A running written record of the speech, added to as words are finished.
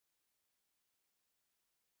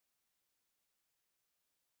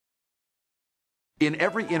In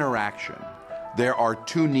every interaction, there are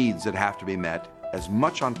two needs that have to be met as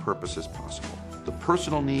much on purpose as possible: the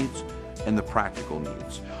personal needs and the practical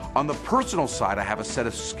needs. On the personal side, I have a set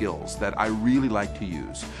of skills that I really like to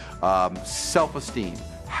use. Self-esteem.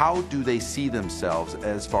 How do they see themselves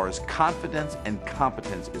as far as confidence and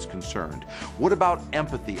competence is concerned? What about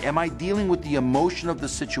empathy? Am I dealing with the emotion of the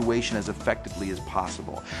situation as effectively as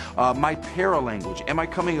possible? My paralanguage. Am I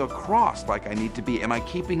coming across like I need to be? Am I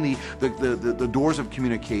keeping the doors of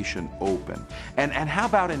communication open? And how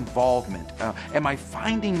about involvement? Am I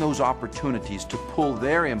finding those opportunities to pull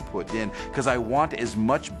their input in? Because I want as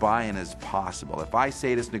much buy-in as possible. If I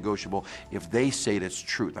say it, it's negotiable. If they say it, it's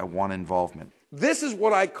truth. I want involvement. This is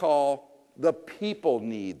what I call the people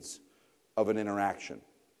needs of an interaction.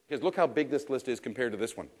 Because look how big this list is compared to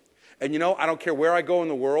this one. And you know, I don't care where I go in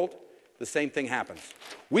the world, the same thing happens.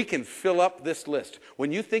 We can fill up this list.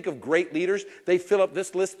 When you think of great leaders, they fill up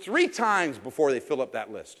this list 3 times before they fill up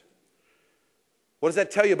that list. What does that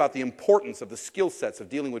tell you about the importance of the skill sets of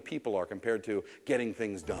dealing with people are compared to getting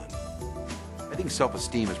things done? I think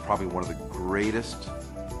self-esteem is probably one of the greatest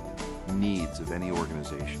needs of any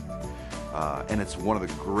organization. And it's one of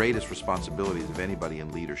the greatest responsibilities of anybody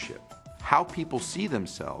in leadership. How people see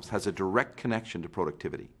themselves has a direct connection to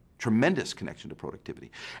productivity, tremendous connection to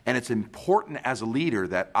productivity. And it's important as a leader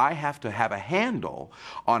that I have to have a handle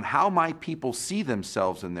on how my people see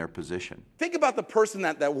themselves in their position. Think about the person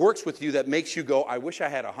that works with you that makes you go, I wish I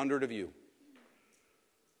had 100 of you.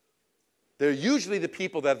 They're usually the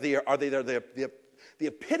people that are the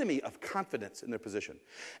epitome of confidence in their position.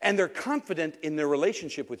 And they're confident in their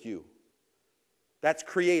relationship with you. That's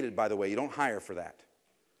created, by the way. You don't hire for that.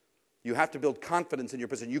 You have to build confidence in your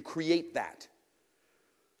position. You create that.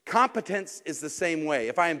 Competence is the same way.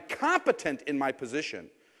 If I am competent in my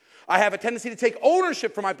position, I have a tendency to take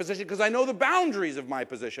ownership for my position because I know the boundaries of my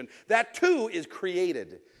position. That, too, is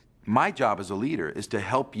created. My job as a leader is to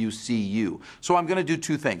help you see you. So I'm going to do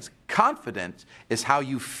 2 things. Confidence is how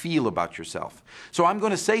you feel about yourself. So I'm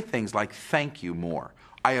going to say things like, thank you more.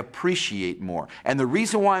 I appreciate more. And the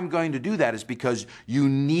reason why I'm going to do that is because you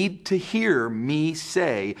need to hear me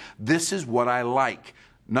say, this is what I like.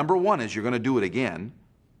 Number 1 is you're going to do it again.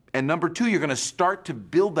 And number 2, you're going to start to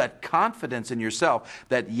build that confidence in yourself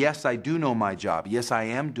that, yes, I do know my job. Yes, I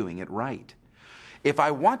am doing it right. If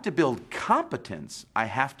I want to build competence, I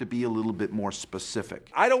have to be a little bit more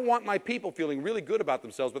specific. I don't want my people feeling really good about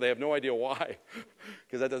themselves, but they have no idea why,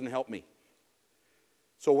 because that doesn't help me.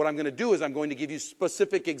 So what I'm going to do is I'm going to give you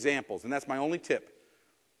specific examples, and that's my only tip.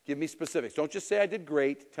 Give me specifics. Don't just say I did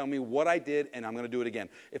great. Tell me what I did, and I'm going to do it again.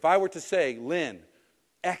 If I were to say, Lynn,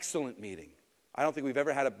 excellent meeting. I don't think we've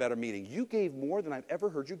ever had a better meeting. You gave more than I've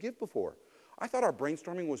ever heard you give before. I thought our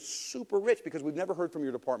brainstorming was super rich because we've never heard from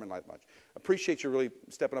your department that much. Appreciate you really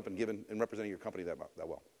stepping up and giving and representing your company that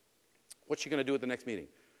well. What's she going to do at the next meeting?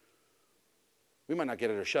 We might not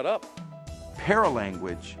get her to shut up.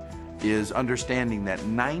 Paralanguage is understanding that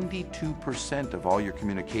 92% of all your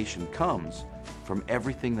communication comes from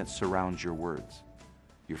everything that surrounds your words.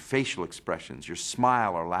 Your facial expressions, your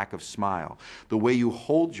smile or lack of smile, the way you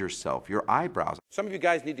hold yourself, your eyebrows. Some of you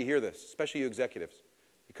guys need to hear this, especially you executives.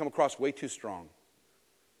 You come across way too strong.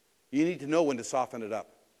 You need to know when to soften it up.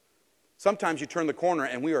 Sometimes you turn the corner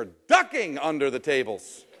and we are ducking under the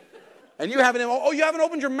tables. And you haven't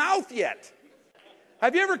opened your mouth yet.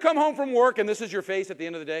 Have you ever come home from work and this is your face at the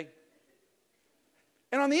end of the day?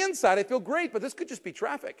 And on the inside, I feel great, but this could just be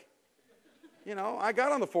traffic. You know, I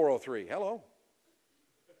got on the 403. Hello.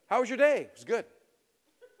 How was your day? It was good.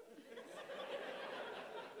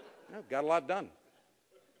 Got a lot done.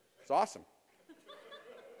 It's awesome.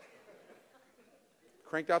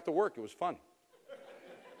 Cranked out the work. It was fun.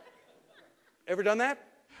 Ever done that?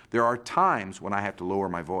 There are times when I have to lower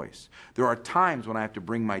my voice. There are times when I have to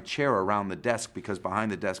bring my chair around the desk because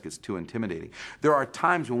behind the desk it's too intimidating. There are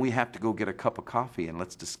times when we have to go get a cup of coffee and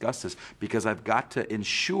let's discuss this because I've got to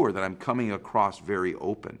ensure that I'm coming across very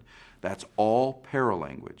open. That's all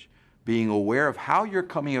paralanguage. Being aware of how you're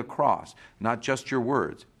coming across, not just your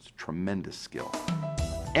words. It's a tremendous skill.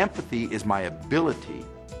 Empathy is my ability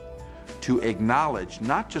to acknowledge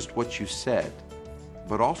not just what you said,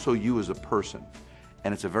 but also you as a person.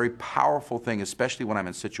 And it's a very powerful thing, especially when I'm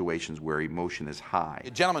in situations where emotion is high. A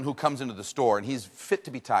gentleman who comes into the store and he's fit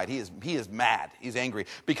to be tied. He is mad. He's angry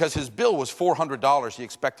because his bill was $400. He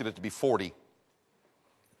expected it to be $40.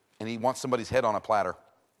 And he wants somebody's head on a platter.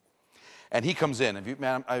 And he comes in. Have you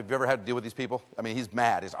ever had to deal with these people? I mean, he's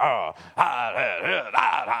mad. He's,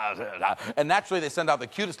 and naturally they send out the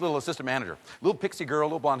cutest little assistant manager. Little pixie girl,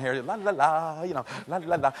 little blonde hair, la, la, la, you know, la,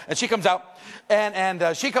 la, la. And she comes out,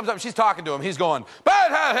 and she comes up, and she's talking to him. He's going,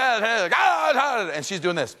 and she's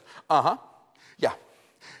doing this. Uh-huh. Yeah.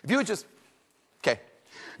 If you would just, okay.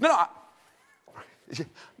 No,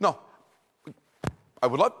 I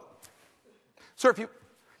would love, sir, if you,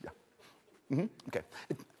 yeah. Okay.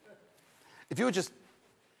 If you would just,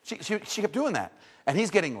 she kept doing that. And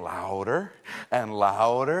he's getting louder and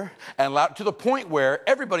louder and louder to the point where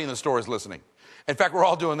everybody in the store is listening. In fact, we're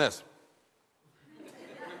all doing this.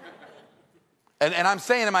 And I'm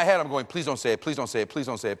saying in my head, I'm going, please don't say it, please don't say it, please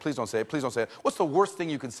don't say it, please don't say it, please don't say it. What's the worst thing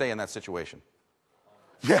you can say in that situation?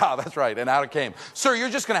 Yeah, that's right. And out it came. Sir, you're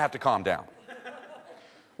just going to have to calm down.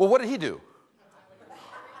 Well, what did he do?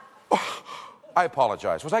 Oh, I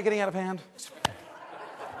apologize. Was I getting out of hand?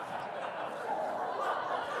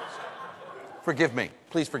 Forgive me.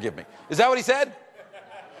 Please forgive me. Is that what he said?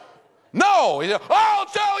 No. He said, I'll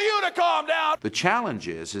tell you to calm down. The challenge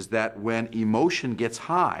is that when emotion gets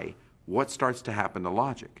high, what starts to happen to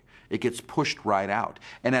logic? It gets pushed right out.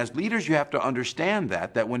 And as leaders, you have to understand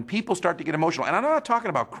that when people start to get emotional, and I'm not talking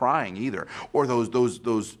about crying either, or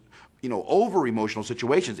those over-emotional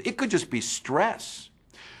situations. It could just be stress.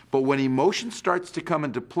 But when emotion starts to come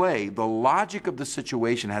into play, the logic of the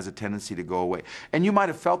situation has a tendency to go away. And you might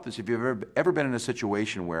have felt this if you've ever been in a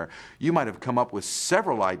situation where you might have come up with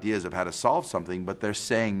several ideas of how to solve something, but they're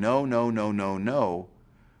saying no, no, no, no, no.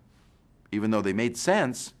 Even though they made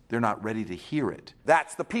sense, they're not ready to hear it.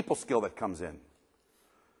 That's the people skill that comes in.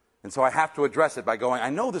 And so I have to address it by going, I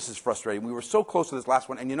know this is frustrating. We were so close to this last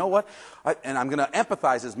one. And you know what? And I'm going to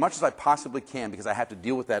empathize as much as I possibly can because I have to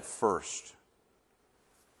deal with that first.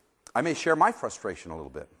 I may share my frustration a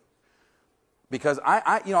little bit. Because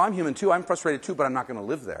I'm human too. I'm frustrated too, but I'm not going to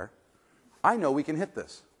live there. I know we can hit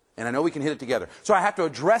this. And I know we can hit it together. So I have to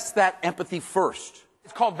address that empathy first.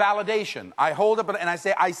 It's called validation. I hold up and I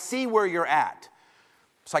say, I see where you're at.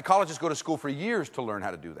 Psychologists go to school for years to learn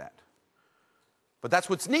how to do that. But that's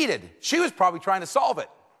what's needed. She was probably trying to solve it.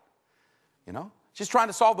 You know? She's trying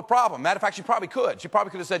to solve the problem. Matter of fact, she probably could. She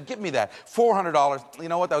probably could have said, give me that. $400. You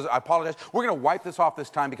know what? I apologize. We're going to wipe this off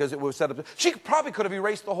this time because it was set up. She probably could have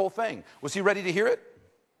erased the whole thing. Was he ready to hear it?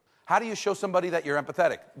 How do you show somebody that you're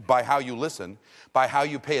empathetic? By how you listen, by how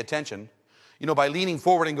you pay attention, by leaning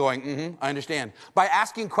forward and going, I understand. By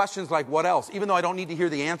asking questions like, what else? Even though I don't need to hear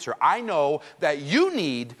the answer, I know that you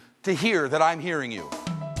need to hear that I'm hearing you.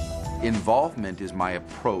 Involvement is my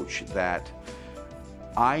approach that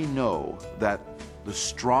I know that the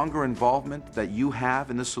stronger involvement that you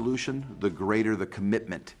have in the solution, the greater the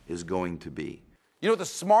commitment is going to be. You know what the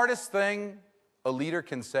smartest thing a leader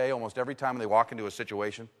can say almost every time they walk into a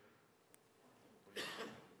situation?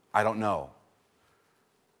 I don't know.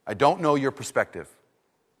 I don't know your perspective.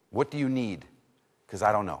 What do you need? Because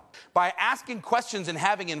I don't know. By asking questions and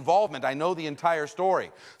having involvement, I know the entire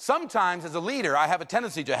story. Sometimes as a leader, I have a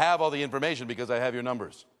tendency to have all the information because I have your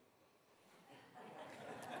numbers.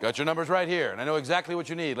 Got your numbers right here, and I know exactly what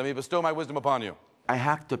you need. Let me bestow my wisdom upon you. I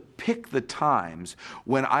have to pick the times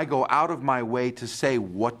when I go out of my way to say,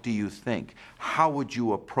 what do you think? How would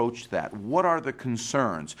you approach that? What are the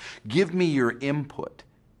concerns? Give me your input.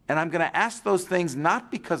 And I'm going to ask those things not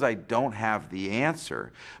because I don't have the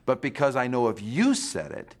answer, but because I know if you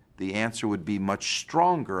said it, the answer would be much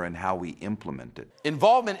stronger in how we implement it.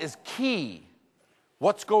 Involvement is key.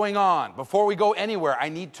 What's going on? Before we go anywhere, I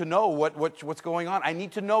need to know what's going on. I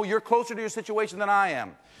need to know you're closer to your situation than I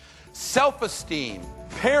am. Self-esteem,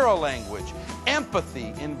 paralanguage,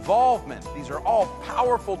 empathy, involvement. These are all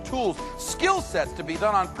powerful tools, skill sets to be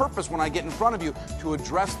done on purpose when I get in front of you to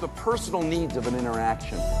address the personal needs of an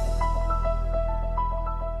interaction.